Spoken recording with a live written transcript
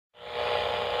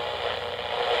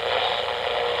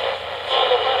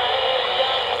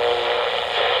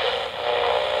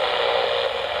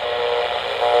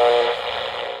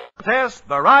Sealtest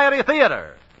Variety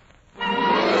Theater.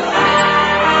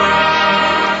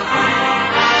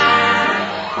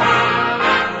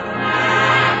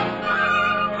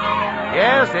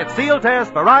 Yes, it's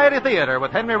Sealtest Variety Theater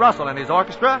with Henry Russell and his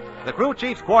orchestra, the Crew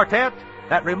Chiefs Quartet,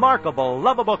 that remarkable,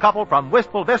 lovable couple from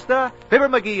Wistful Vista, Fibber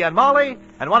McGee and Molly,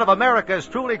 and one of America's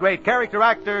truly great character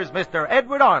actors, Mr.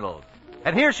 Edward Arnold.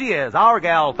 And here she is, our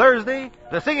gal Thursday,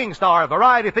 the singing star of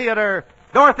Variety Theater,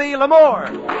 Dorothy Lamour.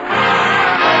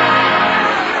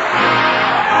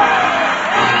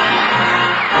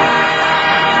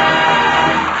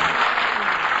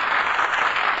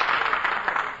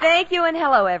 Thank you, and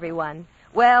hello, everyone.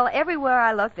 Well, everywhere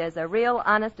I look, there's a real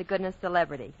honest-to-goodness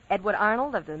celebrity. Edward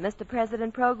Arnold of the Mr.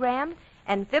 President program,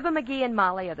 and Fibber McGee and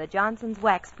Molly of the Johnson's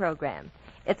Wax program.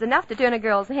 It's enough to turn a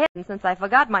girl's head, and since I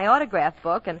forgot my autograph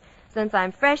book, and since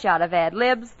I'm fresh out of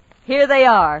ad-libs, here they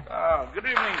are. Oh, good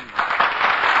evening.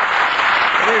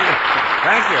 Good evening.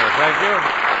 Thank you.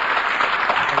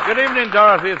 And good evening,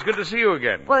 Dorothy. It's good to see you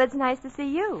again. Well, it's nice to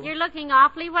see you. You're looking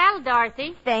awfully well,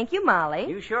 Dorothy. Thank you, Molly.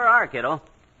 You sure are, kiddo.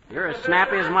 You're as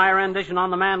snappy as my rendition on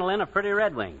the mandolin of Pretty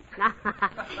Red Wing.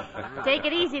 Take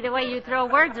it easy the way you throw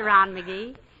words around,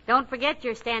 McGee. Don't forget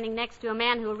you're standing next to a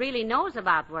man who really knows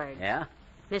about words. Yeah?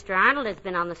 Mr. Arnold has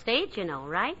been on the stage, you know,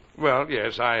 right? Well,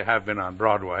 yes, I have been on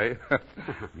Broadway.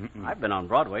 I've been on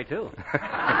Broadway, too.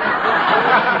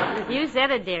 You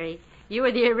said it, dearie. You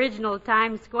were the original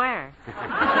Times Square. Is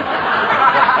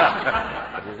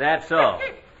that so?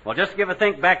 Well, just give a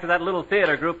think back to that little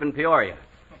theater group in Peoria.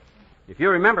 If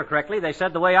you remember correctly, they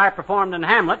said the way I performed in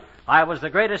Hamlet, I was the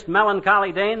greatest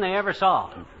melancholy Dane they ever saw.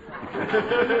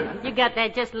 You got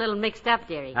that just a little mixed up,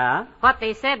 dearie. Huh? What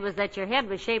they said was that your head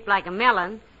was shaped like a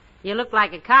melon, you looked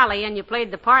like a collie, and you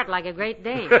played the part like a Great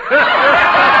Dane.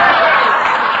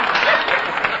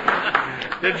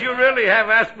 Did you really have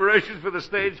aspirations for the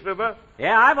stage, Fibber?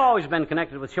 Yeah, I've always been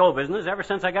connected with show business ever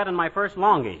since I got in my first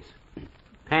longies.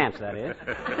 Pants, that is.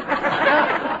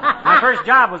 My first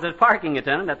job was as parking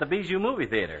attendant at the Bijou movie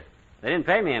theater. They didn't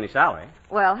pay me any salary.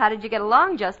 Well, how did you get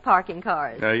along just parking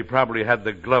cars? You probably had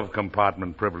the glove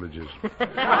compartment privileges.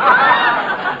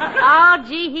 Oh,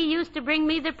 gee, he used to bring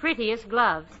me the prettiest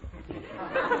gloves.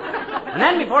 And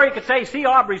then before you could say, see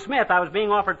Aubrey Smith, I was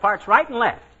being offered parts right and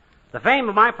left. The fame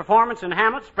of my performance in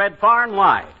Hamlet spread far and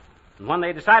wide. And when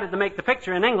they decided to make the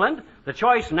picture in England, the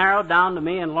choice narrowed down to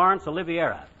me and Laurence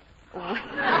Oliviera. An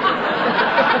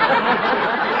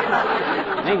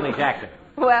English actor.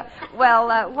 Well,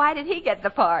 why did he get the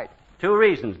part? 2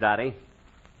 reasons, Dottie.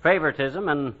 Favoritism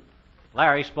and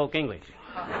Larry spoke English.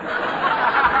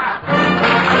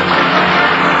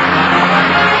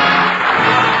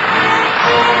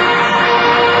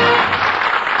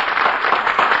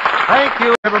 Thank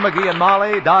you, Fibber McGee and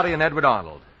Molly, Dottie and Edward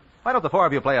Arnold. Why don't the 4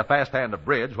 of you play a fast hand of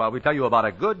bridge while we tell you about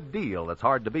a good deal that's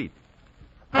hard to beat?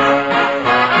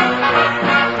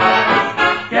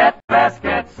 Get best,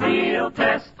 get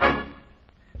Sealtest.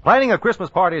 Planning a Christmas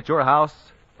party at your house?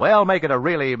 Well, make it a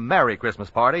really merry Christmas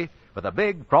party with a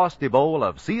big frosty bowl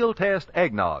of Sealtest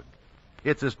eggnog.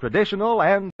 It's as traditional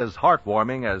and as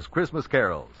heartwarming as Christmas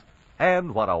carols.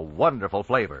 And what a wonderful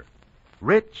flavor.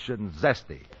 Rich and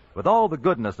zesty, with all the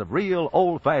goodness of real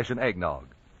old-fashioned eggnog.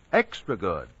 Extra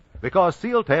good, because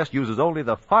Sealtest uses only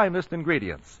the finest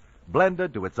ingredients,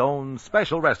 blended to its own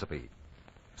special recipe.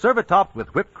 Serve it topped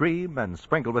with whipped cream and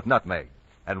sprinkled with nutmeg,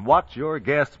 and watch your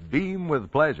guests beam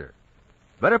with pleasure.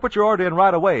 Better put your order in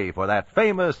right away for that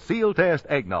famous Sealtest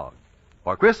eggnog.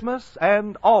 For Christmas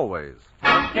and always.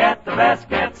 Get the best,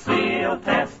 get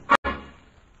Sealtest.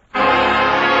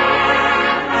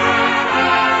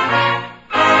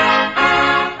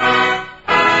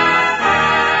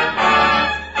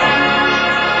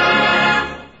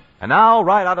 And now,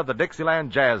 right out of the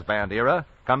Dixieland Jazz Band era,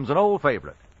 comes an old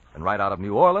favorite. And right out of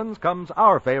New Orleans comes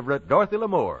our favorite, Dorothy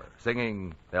Lamour,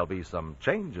 singing There'll Be Some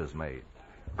Changes Made.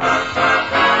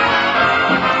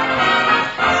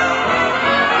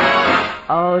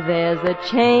 Oh, there's a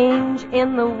change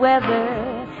in the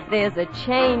weather, there's a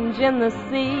change in the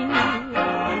sea.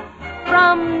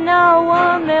 From now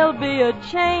on there'll be a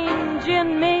change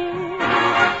in me.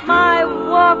 My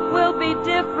walk will be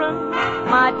different,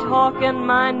 my talk and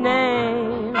my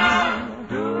name.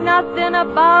 Nothing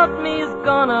about me's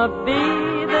gonna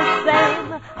be the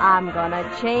same. I'm gonna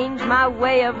change my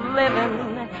way of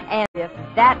living, and if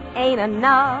that ain't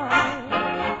enough,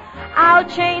 I'll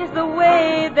change the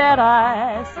way that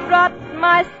I strut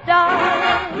my stuff.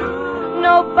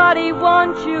 Nobody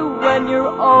wants you when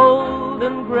you're old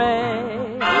and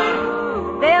gray.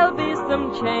 There'll be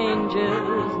some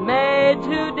changes made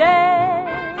today.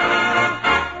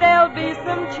 There'll be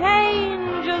some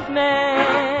changes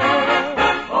made.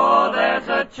 Oh,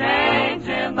 change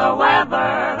in the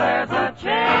weather, there's a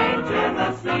change in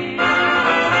the sea.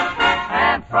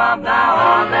 And from now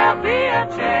on there'll be a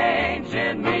change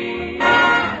in me.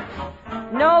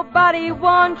 Nobody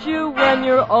wants you when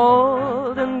you're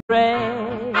old and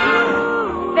gray.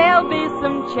 There'll be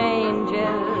some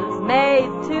changes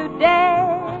made today.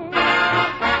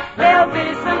 There'll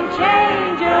be some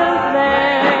changes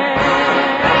there.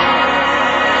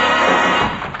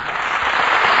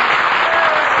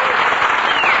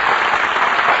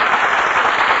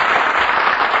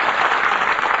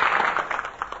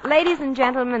 Ladies and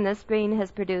gentlemen, the screen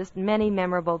has produced many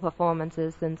memorable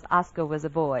performances since Oscar was a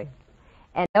boy.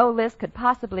 And no list could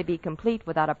possibly be complete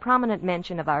without a prominent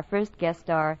mention of our first guest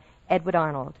star, Edward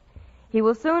Arnold. He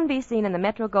will soon be seen in the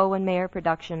Metro-Goldwyn-Mayer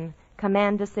production,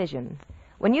 Command Decision.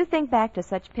 When you think back to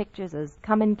such pictures as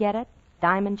Come and Get It,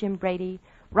 Diamond Jim Brady,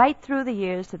 right through the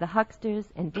years to The Hucksters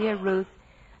and Dear Ruth,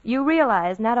 you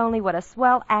realize not only what a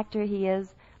swell actor he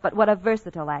is, but what a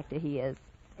versatile actor he is.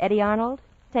 Eddie Arnold,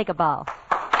 take a bow.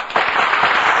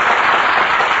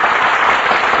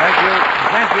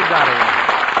 Thank you, Dottie.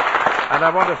 And I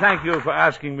want to thank you for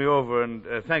asking me over, and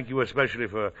thank you especially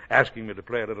for asking me to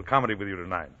play a little comedy with you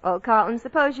tonight. Oh, Carlton,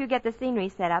 suppose you get the scenery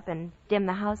set up and dim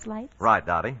the house lights? Right,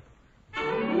 Dottie.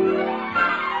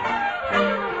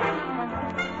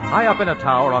 High up in a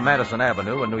tower on Madison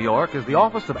Avenue in New York is the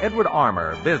office of Edward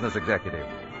Armour, business executive.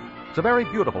 It's a very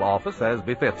beautiful office, as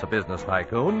befits a business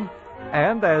tycoon.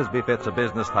 And as befits a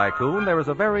business tycoon, there is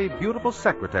a very beautiful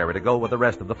secretary to go with the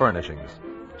rest of the furnishings.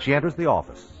 She enters the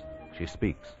office. She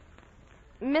speaks.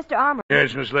 Mr. Armour.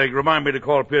 Yes, Miss Lake, remind me to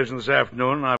call Pearson this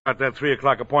afternoon. I've got that 3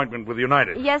 o'clock appointment with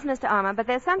United. Yes, Mr. Armour, but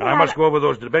there's something I must go over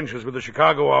those debentures with the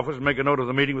Chicago office and make a note of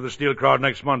the meeting with the steel crowd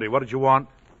next Monday. What did you want?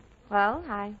 Well,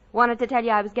 I wanted to tell you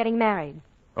I was getting married.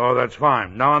 Oh, that's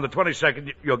fine. Now, on the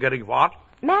 22nd, you're getting what?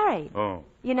 Married. Oh.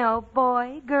 You know,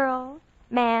 boy, girl,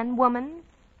 man, woman,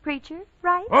 preacher,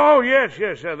 right? Oh, yes,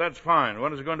 that's fine.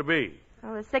 When is it going to be?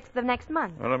 Well, the 6th of next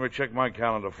month. Well, let me check my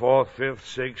calendar. 4th, 5th,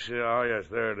 6th. Oh, yes,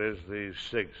 there it is, the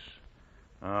 6th.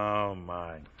 Oh,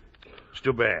 my. It's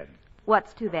too bad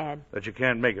What's too bad? that you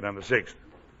can't make it on the 6th.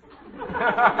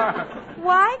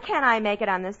 Why can't I make it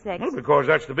on the 6th? Well, because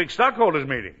that's the big stockholders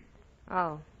meeting.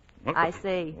 Oh, Well, I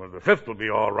see. Well, the 5th will be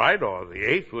all right, or the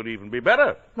 8th would even be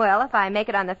better. Well, if I make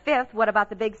it on the 5th, what about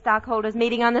the big stockholders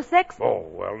meeting on the 6th? Oh,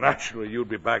 well, naturally, you'd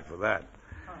be back for that.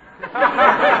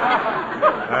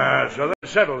 So that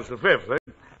settles the 5th, eh?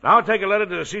 Now I'll take a letter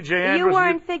to the C.J. Andrews. You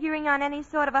weren't figuring on any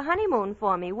sort of a honeymoon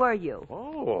for me, were you?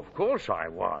 Oh, of course I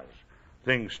was.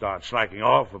 Things start slacking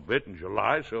off a bit in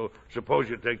July, so suppose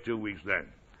you take 2 weeks then.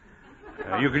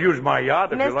 You could use my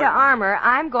yacht if you Mr. like. Armour,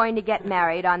 I'm going to get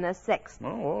married on the 6th.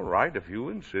 Oh, all right, if you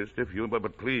insist,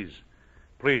 but please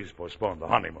postpone the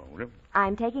honeymoon.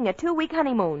 I'm taking a 2-week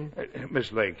honeymoon.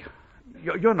 Miss Lake,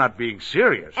 you're not being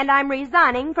serious. And I'm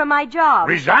resigning from my job.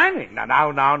 Resigning?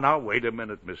 Now, wait a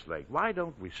minute, Miss Lake. Why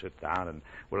don't we sit down and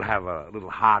we'll have a little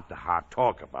heart-to-heart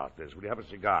talk about this? Will you have a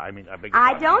cigar? I beg your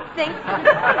pardon.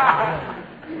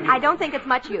 I don't think it's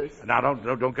much use. Now,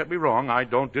 don't get me wrong. I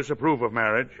don't disapprove of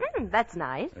marriage. That's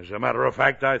nice. As a matter of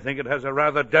fact, I think it has a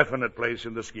rather definite place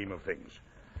in the scheme of things.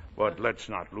 But let's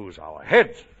not lose our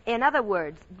heads. In other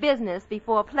words, business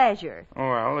before pleasure.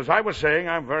 Well, as I was saying,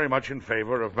 I'm very much in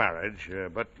favor of marriage,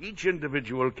 but each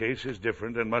individual case is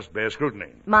different and must bear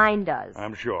scrutiny. Mine does.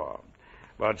 I'm sure.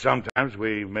 But sometimes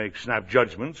we make snap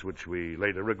judgments which we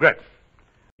later regret.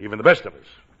 Even the best of us.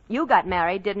 You got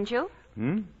married, didn't you?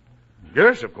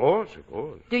 Yes, of course.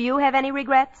 Do you have any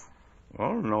regrets?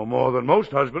 Well, no more than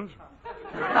most husbands.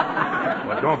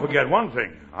 But don't forget one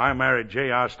thing. I married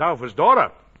J.R. Stauffer's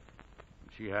daughter.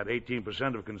 She had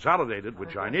 18% of Consolidated,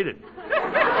 which I needed.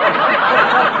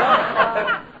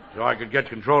 So I could get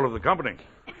control of the company.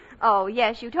 Oh,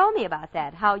 yes, you told me about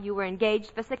that, how you were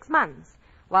engaged for 6 months,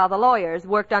 while the lawyers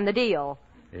worked on the deal.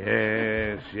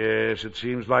 Yes, it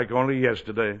seems like only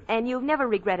yesterday. And you've never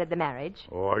regretted the marriage?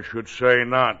 Oh, I should say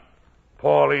not.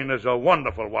 Pauline is a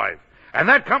wonderful wife. And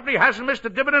that company hasn't missed a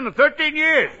dividend in 13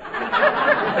 years.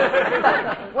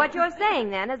 What you're saying,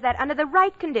 then, is that under the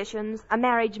right conditions, a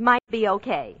marriage might be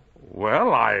okay.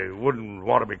 Well, I wouldn't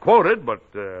want to be quoted, but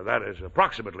that is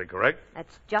approximately correct.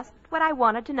 That's just what I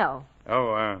wanted to know.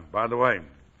 Oh, by the way,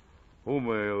 whom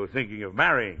are you thinking of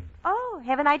marrying? Oh,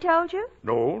 haven't I told you?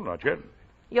 No, not yet.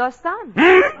 Your son.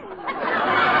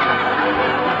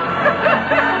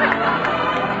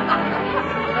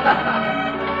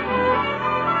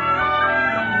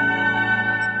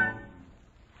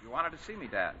 To see me,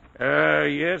 Dad.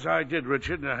 Yes, I did,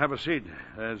 Richard. Have a seat.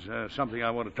 There's something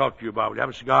I want to talk to you about. Would you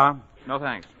have a cigar? No,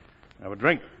 thanks. Have a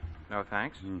drink? No,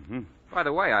 thanks. By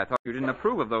the way, I thought you didn't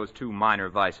approve of those 2 minor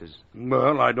vices.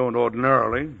 Well, I don't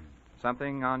ordinarily.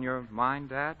 Something on your mind,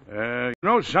 Dad?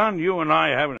 Son, you and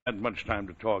I haven't had much time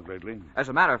to talk lately. As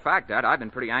a matter of fact, Dad, I've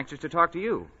been pretty anxious to talk to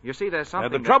you. You see, there's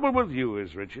something... The trouble with you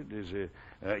is, Richard,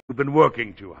 you've been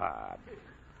working too hard.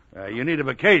 You need a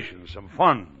vacation, some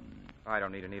fun. I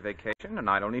don't need any vacation, and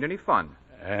I don't need any fun.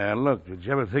 Look, did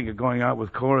you ever think of going out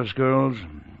with chorus girls?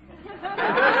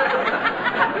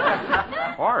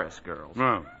 Chorus girls?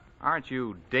 No. Aren't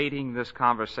you dating this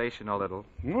conversation a little?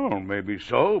 Well, maybe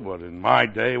so, but in my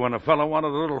day, when a fellow wanted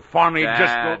a little fun, he'd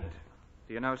just go...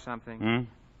 Do you know something? Hmm?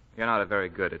 You're not very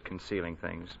good at concealing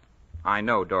things. I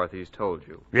know Dorothy's told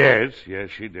you. Yes,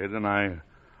 she did, and I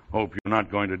hope you're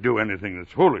not going to do anything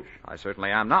that's foolish. I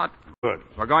certainly am not. Good.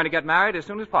 We're going to get married as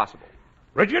soon as possible.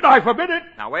 Richard, I forbid it!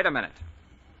 Now, wait a minute.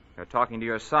 You're talking to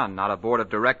your son, not a board of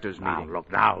directors meeting.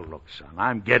 Now look, son.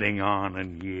 I'm getting on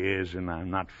in years, and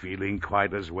I'm not feeling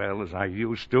quite as well as I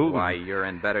used to. Why, you're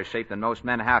in better shape than most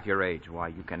men half your age. Why,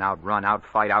 you can outrun,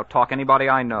 outfight, outtalk anybody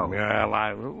I know. Well,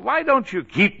 why don't you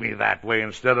keep me that way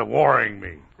instead of worrying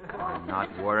me? I'm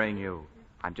not worrying you.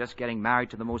 I'm just getting married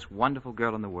to the most wonderful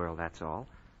girl in the world, that's all.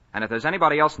 And if there's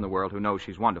anybody else in the world who knows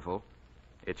she's wonderful,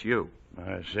 it's you.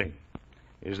 I see.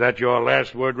 Is that your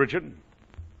last word, Richard?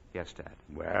 Yes, Dad.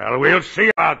 Well, we'll see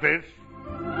about this.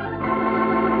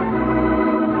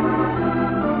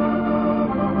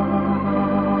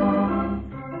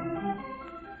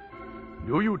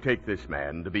 Do you take this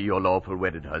man to be your lawful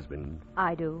wedded husband?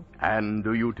 I do. And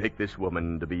do you take this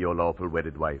woman to be your lawful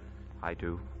wedded wife? I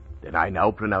do. Then I now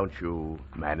pronounce you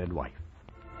man and wife.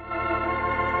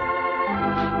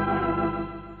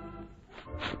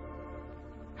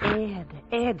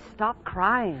 Ed, stop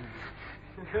crying.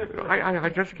 I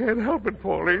just can't help it,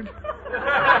 Pauline.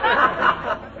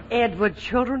 Ed, would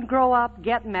children grow up,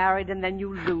 get married, and then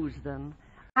you lose them?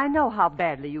 I know how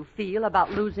badly you feel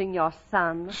about losing your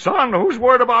son. Son? Who's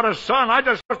worried about a son? I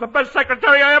just was the best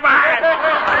secretary I ever had.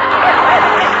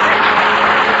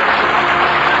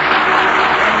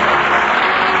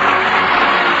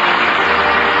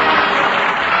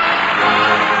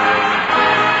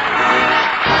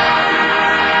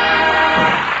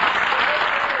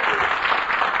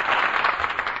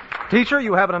 Teacher,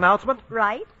 you have an announcement?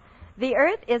 Right. The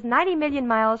Earth is 90 million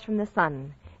miles from the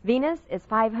sun. Venus is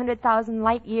 500,000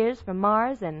 light years from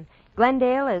Mars, and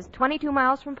Glendale is 22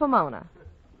 miles from Pomona.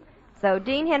 So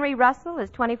Dean Henry Russell is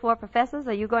 24 professors.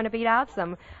 Are you going to beat out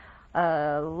some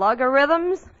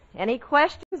logarithms? Any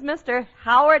questions, Mr.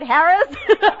 Howard Harris?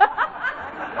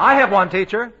 I have one,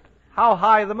 teacher. How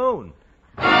high the moon?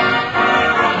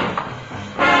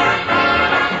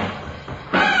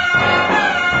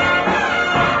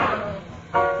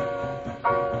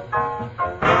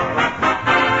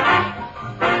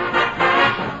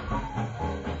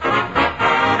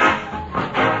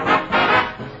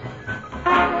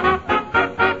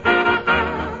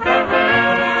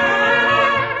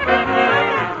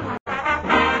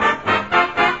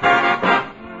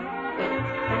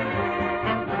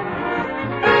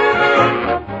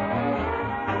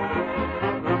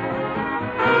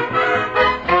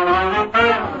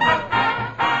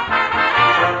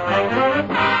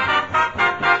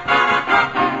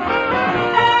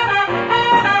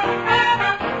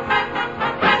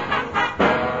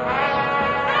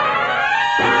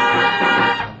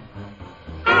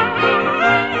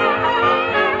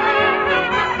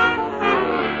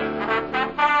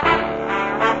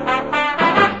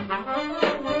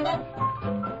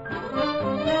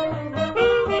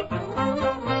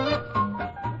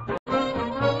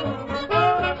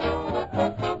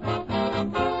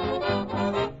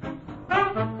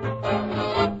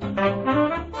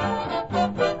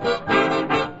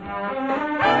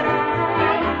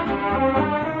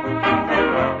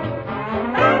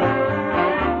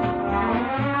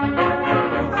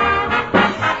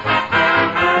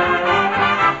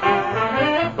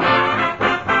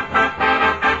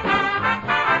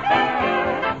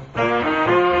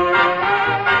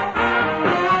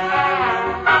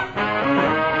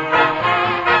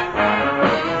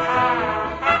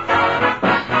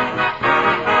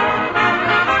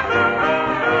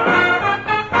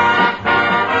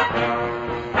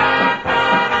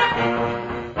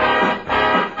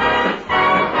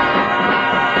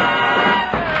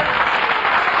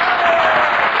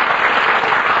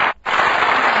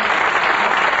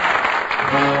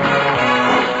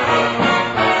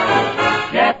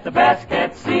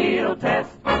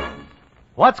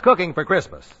 What's cooking for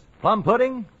Christmas? Plum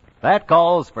pudding? That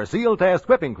calls for Sealtest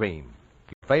whipping cream.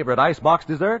 Your favorite icebox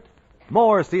dessert?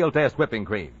 More Sealtest whipping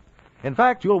cream. In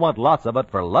fact, you'll want lots of it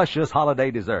for luscious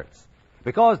holiday desserts.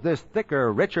 Because this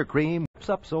thicker, richer cream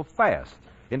up so fast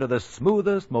into the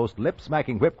smoothest, most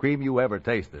lip-smacking whipped cream you ever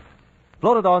tasted.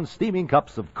 Float it on steaming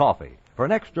cups of coffee for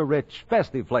an extra rich,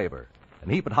 festive flavor,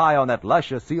 and heap it high on that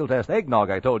luscious Sealtest eggnog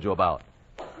I told you about.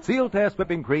 Sealtest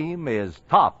whipping cream is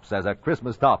tops as a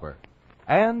Christmas topper.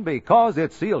 And because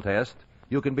it's Sealtest,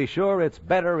 you can be sure it's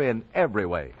better in every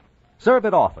way. Serve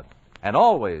it often, and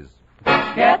always.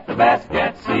 Get the best,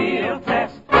 get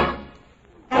Sealtest.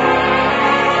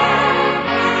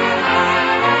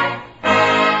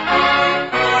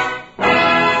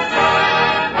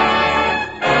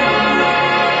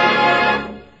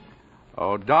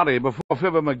 Oh, Dottie, before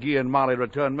Fibber McGee and Molly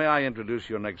return, may I introduce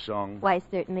your next song? Why,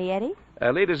 certainly, Eddie.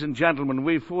 Ladies and gentlemen,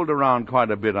 we fooled around quite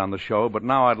a bit on the show, but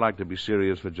now I'd like to be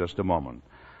serious for just a moment.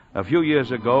 A few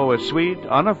years ago, a sweet,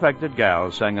 unaffected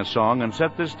gal sang a song and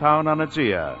set this town on its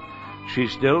ear.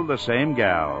 She's still the same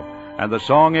gal, and the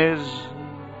song is...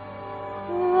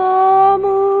 The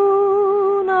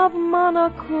moon of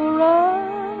Manakura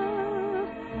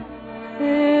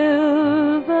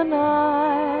fills the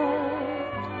night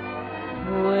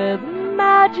with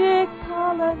magic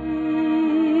Polynesian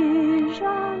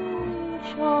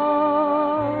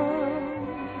charms.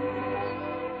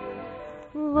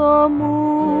 The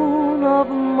moon of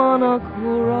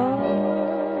Manakura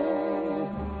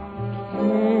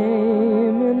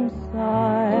came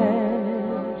inside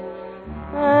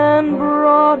and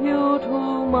brought you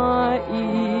to my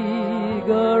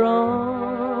eager arms.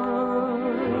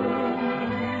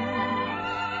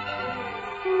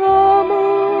 The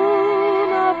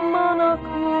moon of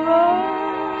Manakura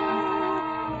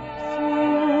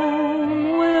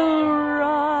soon will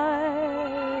rise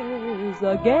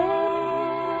again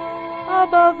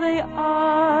above the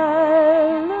island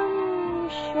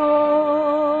shore,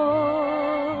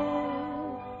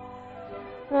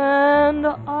 and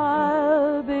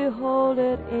I'll behold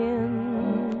it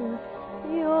in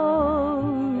your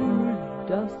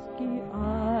dusky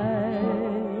eyes,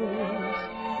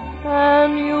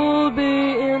 and you'll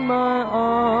be in my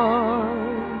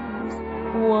arms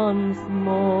once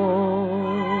more.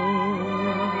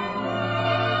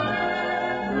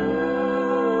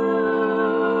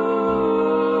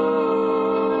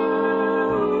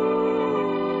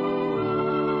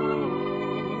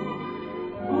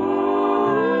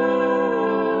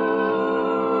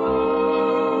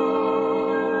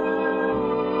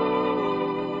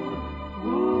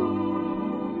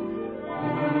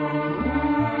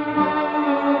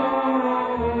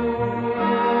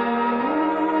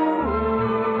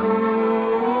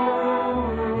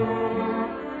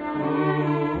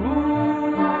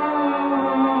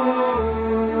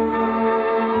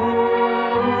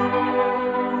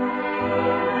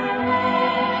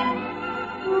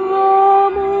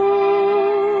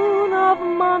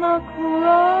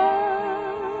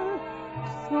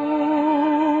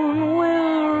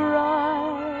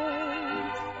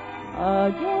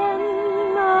 Again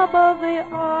above the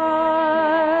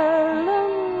island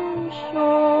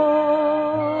shore,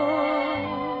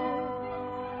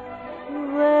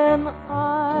 then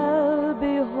I'll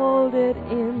behold it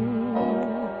in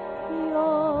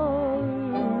your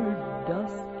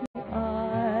dusky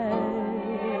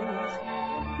eyes.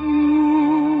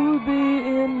 You'll be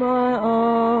in my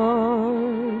arms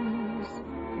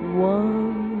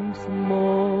once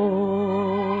more.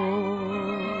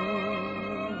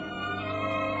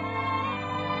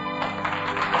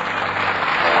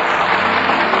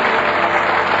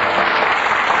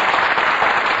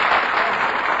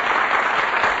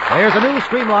 There's a new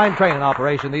streamlined train in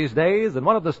operation these days, and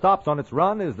one of the stops on its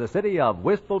run is the city of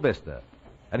Wistful Vista.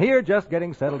 And here, just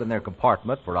getting settled in their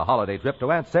compartment for a holiday trip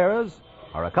to Aunt Sarah's,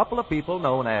 are a couple of people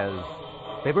known as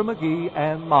Fibber McGee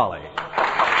and Molly.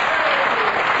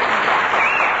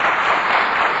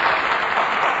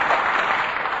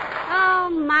 Oh,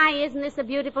 my, isn't this a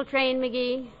beautiful train,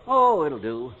 McGee? Oh, it'll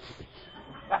do.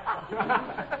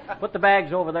 Put the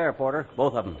bags over there, Porter.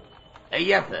 Both of them.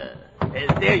 Yes, sir.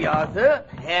 There you are, sir.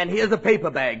 And here's a paper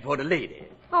bag for the lady.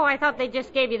 Oh, I thought they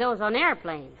just gave you those on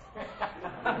airplanes.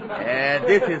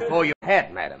 This is for your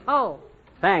hat, madam. Oh.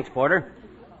 Thanks, Porter.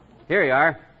 Here you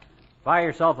are. Buy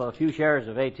yourself a few shares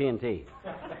of AT&T.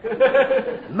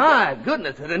 My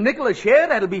goodness, at a nickel a share,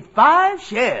 that'll be 5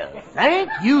 shares. Thank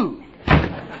you.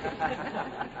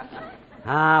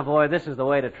 Ah, boy, this is the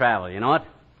way to travel, you know what?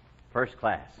 First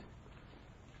class.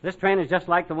 This train is just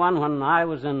like the one when I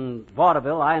was in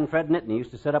vaudeville. I and Fred Nittany used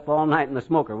to sit up all night in the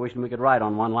smoker wishing we could ride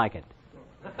on one like it.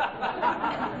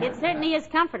 It certainly is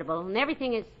comfortable, and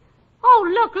everything is...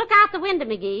 Oh, look out the window,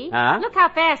 McGee. Huh? Look how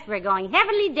fast we're going.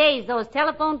 Heavenly days, those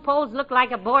telephone poles look like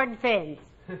a board fence.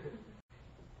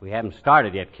 We haven't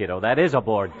started yet, kiddo. That is a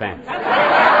board fence. Oh,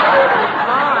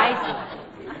 I see.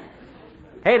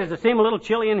 Hey, does it seem a little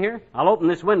chilly in here? I'll open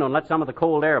this window and let some of the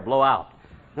cold air blow out.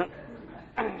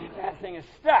 That thing is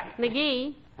stuck.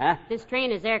 McGee, Huh? this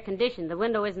train is air-conditioned. The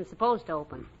window isn't supposed to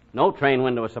open. No train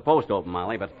window is supposed to open,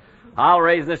 Molly, but I'll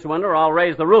raise this window or I'll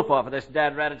raise the roof off of this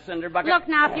dad-ratted cinder bucket. Look,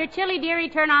 now, if you're chilly, dearie,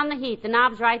 turn on the heat. The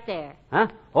knob's right there. Huh?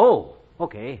 Oh,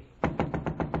 okay.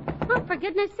 Oh, for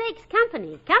goodness sakes,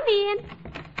 company. Come in.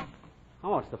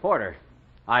 Oh, it's the porter.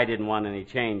 I didn't want any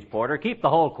change, Porter. Keep the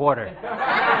whole quarter.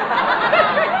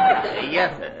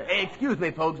 Yes, sir. Excuse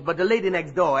me, folks, but the lady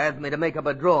next door asked me to make up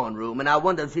a drawing room, and I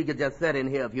wonder if she could just sit in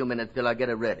here a few minutes till I get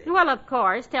her ready. Well, of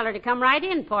course. Tell her to come right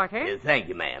in, Porter. Yes, thank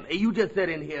you, ma'am. You just sit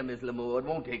in here, Miss Lamore. It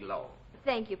won't take long.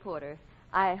 Thank you, Porter.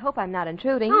 I hope I'm not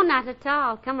intruding. Oh, not at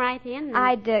all. Come right in.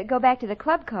 I'd go back to the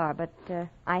club car, but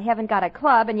I haven't got a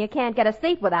club, and you can't get a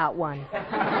seat without one.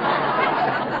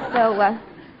 So,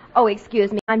 oh,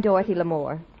 excuse me. I'm Dorothy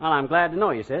Lamore. Well, I'm glad to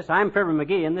know you, sis. I'm Fibber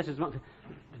McGee, and this is...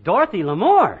 Dorothy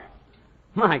Lamore.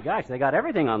 My gosh, they got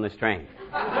everything on this train.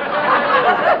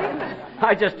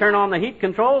 I just turn on the heat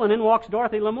control, and in walks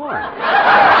Dorothy Lamore.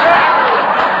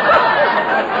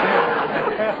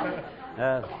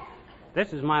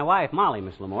 This is my wife, Molly,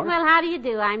 Miss Lamore. Well, how do you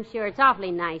do? I'm sure it's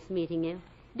awfully nice meeting you.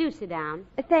 Do sit down.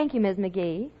 Thank you, Miss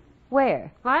McGee.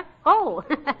 Where? What? Oh,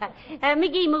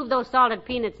 McGee moved those salted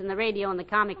peanuts and the radio and the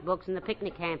comic books and the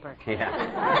picnic hamper.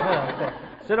 Yeah.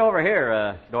 Sit over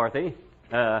here, Dorothy.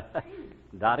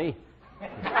 Dottie.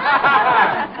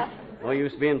 No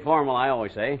use being formal, I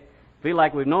always say. Feel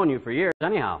like we've known you for years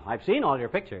anyhow. I've seen all your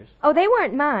pictures. Oh, they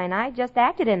weren't mine. I just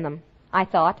acted in them, I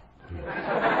thought.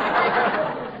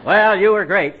 Well, you were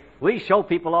great. We show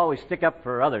people always stick up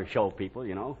for other show people,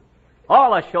 you know.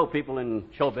 All us show people in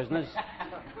show business.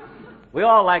 We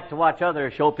all like to watch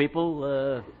other show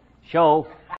people, show.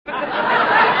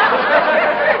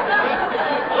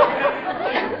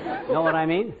 Know what I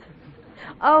mean?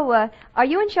 Oh, are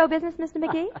you in show business, Mr.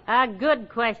 McGee? A good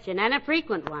question, and a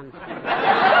frequent one.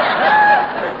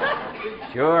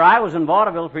 Sure, I was in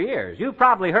vaudeville for years. You've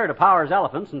probably heard of Power's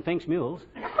Elephants and Fink's Mules.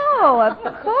 Oh, of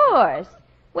course.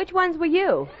 Which ones were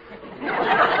you?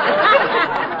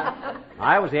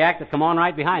 I was the act that come on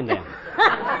right behind them.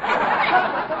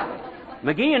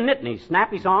 McGee and Nittany,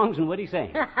 snappy songs and witty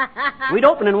sayings. We'd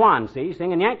open in one, see,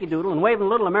 singing Yankee Doodle and waving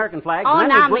little American flags. Oh, and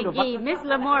then now, we'd go to McGee, Miss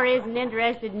Lamore isn't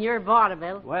interested in your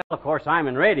vaudeville. Well, of course, I'm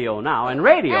in radio now, and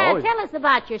radio is... Tell us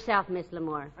about yourself, Miss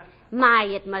Lamore. My,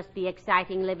 it must be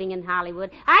exciting living in Hollywood.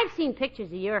 I've seen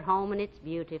pictures of your home, and it's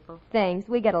beautiful. Thanks.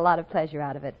 We get a lot of pleasure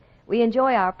out of it. We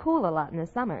enjoy our pool a lot in the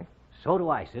summer. So do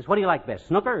I, sis. What do you like best,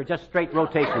 snooker or just straight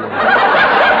rotation? With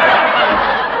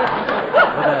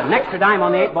an extra dime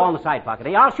on the 8 ball in the side pocket.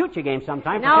 Hey, I'll shoot you a game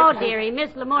sometime. No, dearie.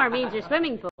 Miss Lamore means your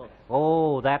swimming pool.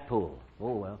 Oh, that pool.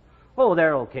 Oh, well. Oh,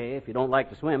 they're okay if you don't like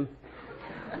to swim.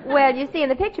 Well, you see, in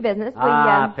the picture business,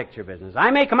 we... Picture business.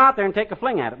 I may come out there and take a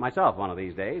fling at it myself one of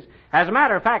these days. As a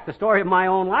matter of fact, the story of my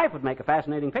own life would make a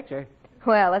fascinating picture.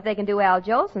 Well, if they can do Al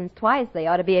Jolson's twice, they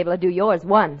ought to be able to do yours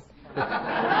once.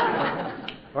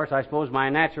 Of course, I suppose my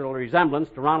natural resemblance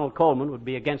to Ronald Coleman would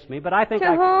be against me, but I think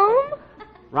To whom?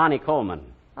 Ronnie Coleman.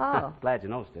 Oh. Glad you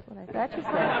noticed it. What I thought you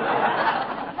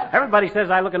said. Everybody says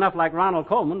I look enough like Ronald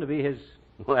Coleman to be his...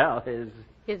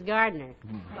 His gardener.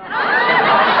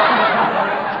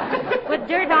 Put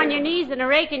dirt on your knees and a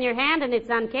rake in your hand, and it's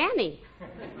uncanny.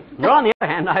 Well, on the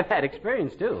other hand, I've had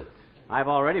experience, too. I've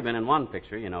already been in one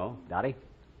picture, you know, Dottie.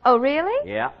 Oh, really?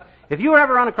 Yeah. If you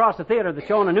ever run across a theater that's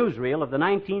showing a newsreel of the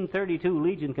 1932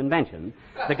 Legion Convention,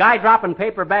 the guy dropping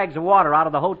paper bags of water out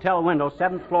of the hotel window,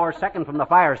 7th floor, second from the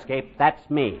fire escape, that's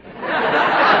me.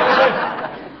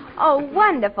 Oh,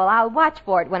 wonderful. I'll watch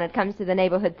for it when it comes to the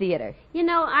neighborhood theater. You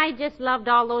know, I just loved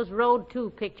all those Road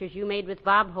 2 pictures you made with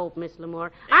Bob Hope, Miss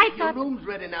Lamore. I thought... Your room's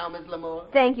ready now, Miss Lamore.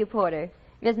 Thank you, Porter.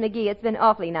 Miss McGee, it's been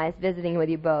awfully nice visiting with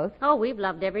you both. Oh, we've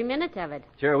loved every minute of it.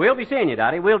 Sure, we'll be seeing you,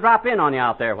 Dottie. We'll drop in on you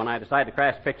out there when I decide to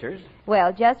crash pictures.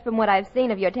 Well, just from what I've seen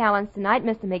of your talents tonight,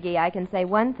 Mr. McGee, I can say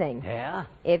one thing. Yeah?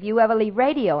 If you ever leave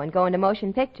radio and go into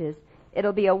motion pictures,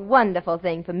 it'll be a wonderful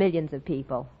thing for millions of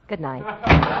people. Good night.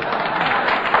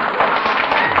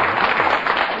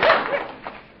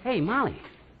 Hey, Molly,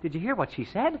 did you hear what she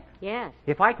said? Yes.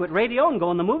 If I quit radio and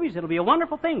go in the movies, it'll be a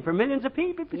wonderful thing for millions of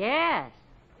people. Yes.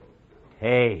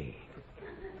 Hey,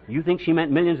 you think she meant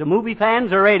millions of movie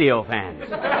fans or radio fans?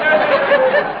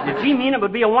 Did she mean it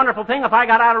would be a wonderful thing if I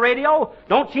got out of radio?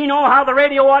 Don't she know how the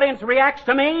radio audience reacts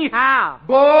to me? How?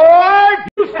 Boy!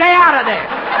 You stay out of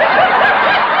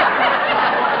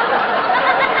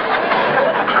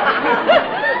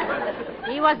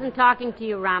there! He wasn't talking to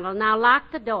you, Ronald. Now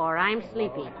lock the door. I'm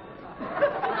sleepy.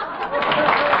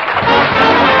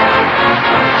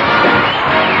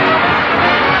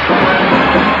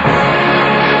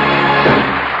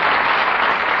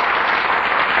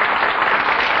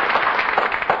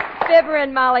 Fibber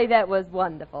and Molly, that was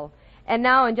wonderful. And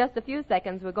now, in just a few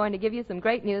seconds, we're going to give you some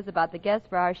great news about the guests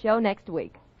for our show next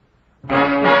week.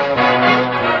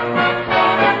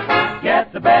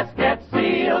 Get the best, get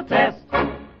Sealtest.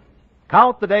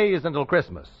 Count the days until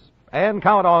Christmas, and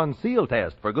count on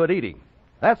Sealtest for good eating.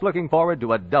 That's looking forward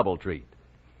to a double treat.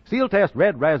 Sealtest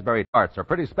red raspberry tarts are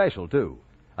pretty special, too.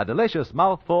 A delicious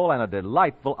mouthful and a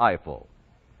delightful eyeful.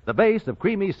 The base of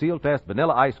creamy Sealtest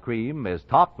vanilla ice cream is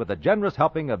topped with a generous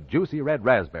helping of juicy red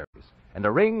raspberries and a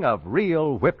ring of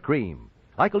real whipped cream,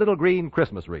 like a little green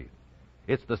Christmas wreath.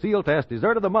 It's the Sealtest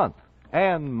dessert of the month,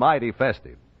 and mighty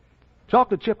festive.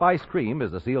 Chocolate chip ice cream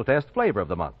is the Sealtest flavor of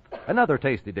the month, another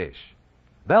tasty dish.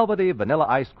 Velvety vanilla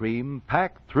ice cream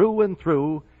packed through and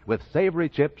through with savory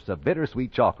chips of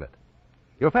bittersweet chocolate.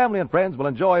 Your family and friends will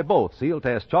enjoy both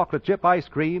Sealtest chocolate chip ice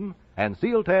cream and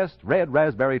Sealtest red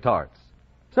raspberry tarts.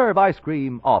 Serve ice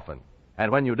cream often, and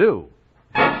when you do,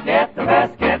 Get the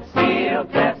best, get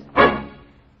Sealtest.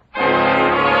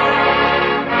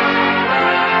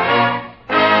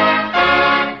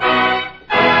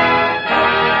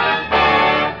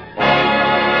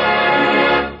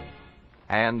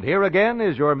 And here again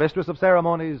is your mistress of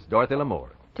ceremonies, Dorothy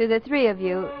Lamour. To the three of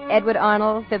you, Edward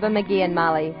Arnold, Fibber McGee, and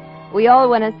Molly, we all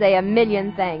want to say a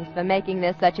million thanks for making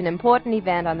this such an important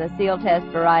event on the Sealtest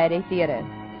Variety Theater.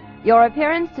 Your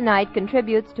appearance tonight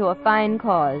contributes to a fine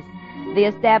cause, the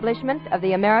establishment of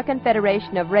the American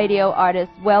Federation of Radio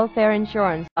Artists Welfare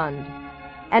Insurance Fund.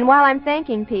 And while I'm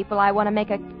thanking people, I want to make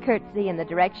a curtsy in the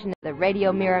direction of the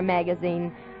Radio Mirror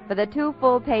magazine for the 2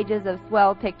 full pages of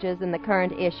swell pictures in the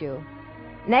current issue.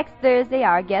 Next Thursday,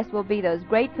 our guests will be those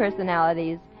great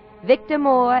personalities, Victor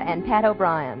Moore and Pat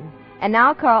O'Brien. And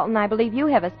now, Carlton, I believe you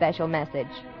have a special message.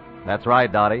 That's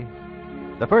right, Dottie.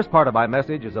 The first part of my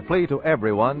message is a plea to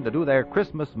everyone to do their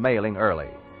Christmas mailing early,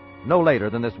 no later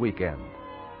than this weekend.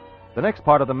 The next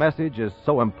part of the message is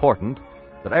so important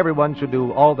that everyone should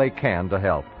do all they can to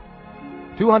help.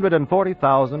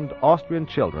 240,000 Austrian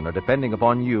children are depending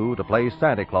upon you to play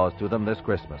Santa Claus to them this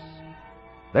Christmas.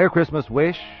 Their Christmas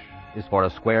wish is for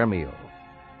a square meal.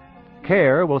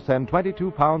 CARE will send 22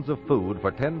 pounds of food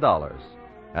for $10,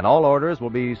 and all orders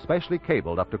will be specially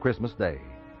cabled up to Christmas Day.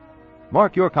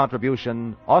 Mark your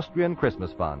contribution Austrian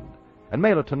Christmas Fund and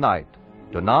mail it tonight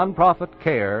to Nonprofit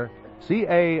CARE,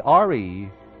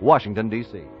 C-A-R-E, Washington,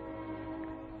 D.C.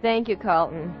 Thank you,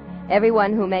 Carlton.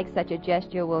 Everyone who makes such a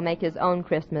gesture will make his own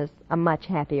Christmas a much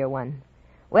happier one.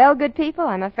 Well, good people,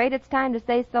 I'm afraid it's time to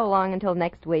say so long until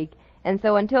next week. And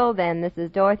so until then, this is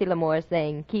Dorothy Lamour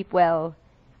saying, keep well,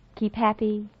 keep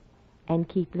happy, and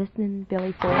keep listening,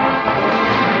 Billy Ford.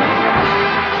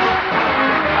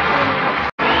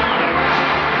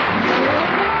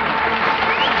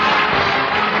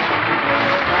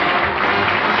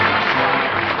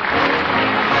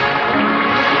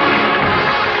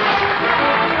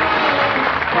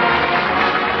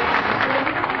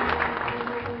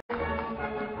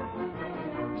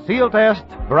 Sealtest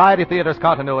Variety Theater's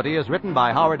continuity is written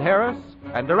by Howard Harris,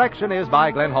 and direction is by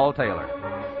Glenn Hall Taylor.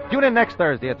 Tune in next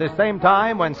Thursday at this same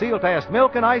time when Sealtest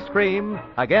Milk and Ice Cream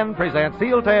again presents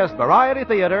Sealtest Variety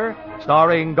Theater,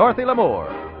 starring Dorothy Lamour,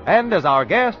 and as our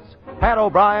guests, Pat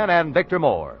O'Brien and Victor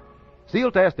Moore.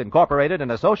 Sealtest Incorporated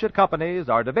and associate companies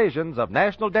are divisions of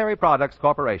National Dairy Products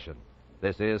Corporation.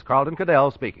 This is Carlton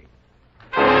Cadell speaking.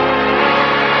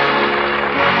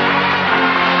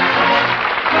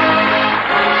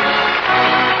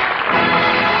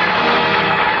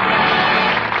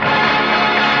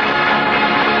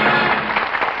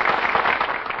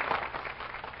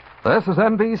 This is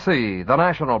NBC, the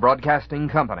national broadcasting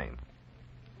company.